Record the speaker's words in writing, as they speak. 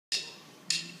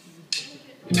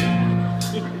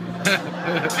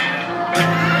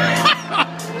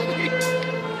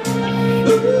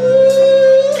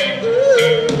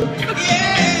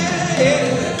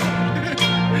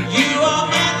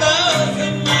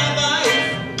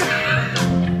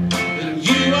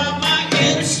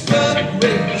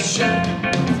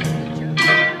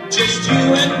Just you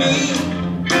and me,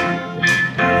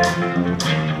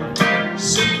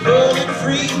 simple and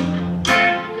free.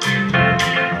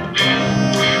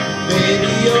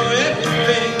 Baby, you're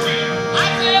everything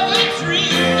I've ever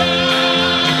dreamed of.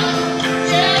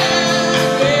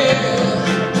 Yeah,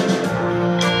 yeah.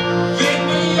 Give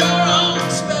me your own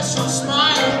special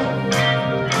smile.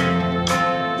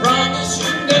 Promise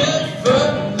you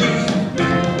never leave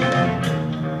me.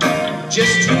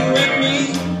 Just you and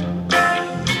me,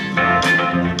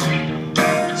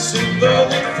 simple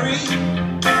and free.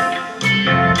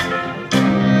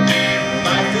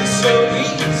 Life is so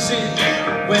easy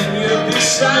when you're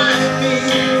beside me.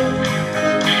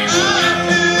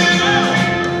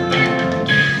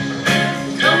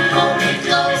 Come hold me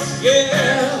close,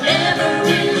 Yeah. never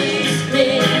release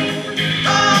me.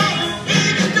 Oh,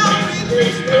 baby, don't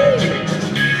release me.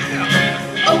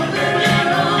 Open your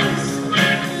arms,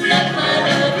 let my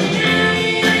love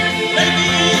in. Let me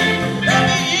in, let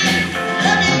me in,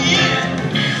 let me in.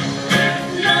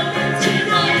 Love me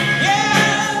tonight,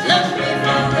 Yeah. love me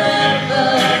forever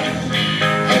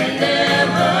and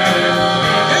ever.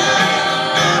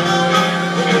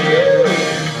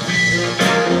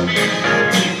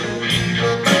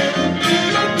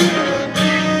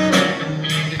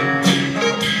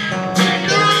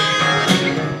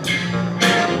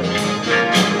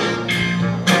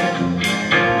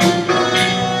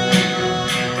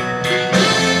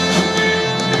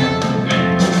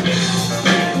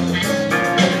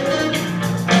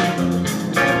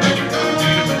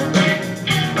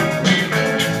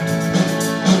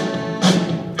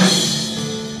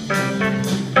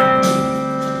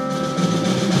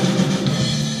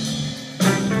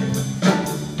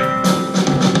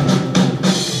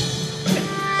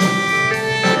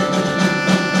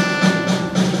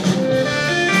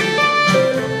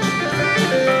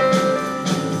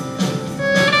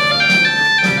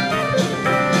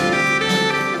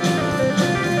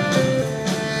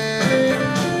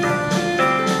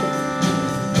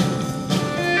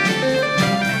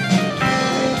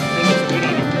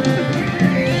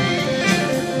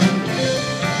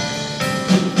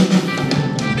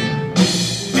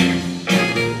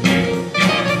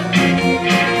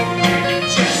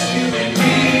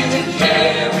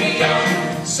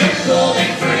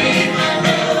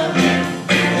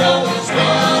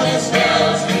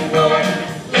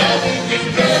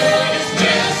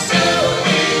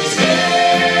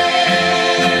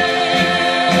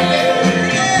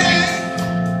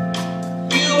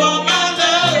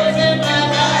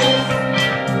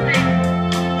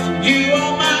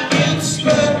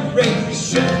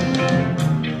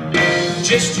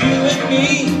 Just you and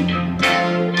me.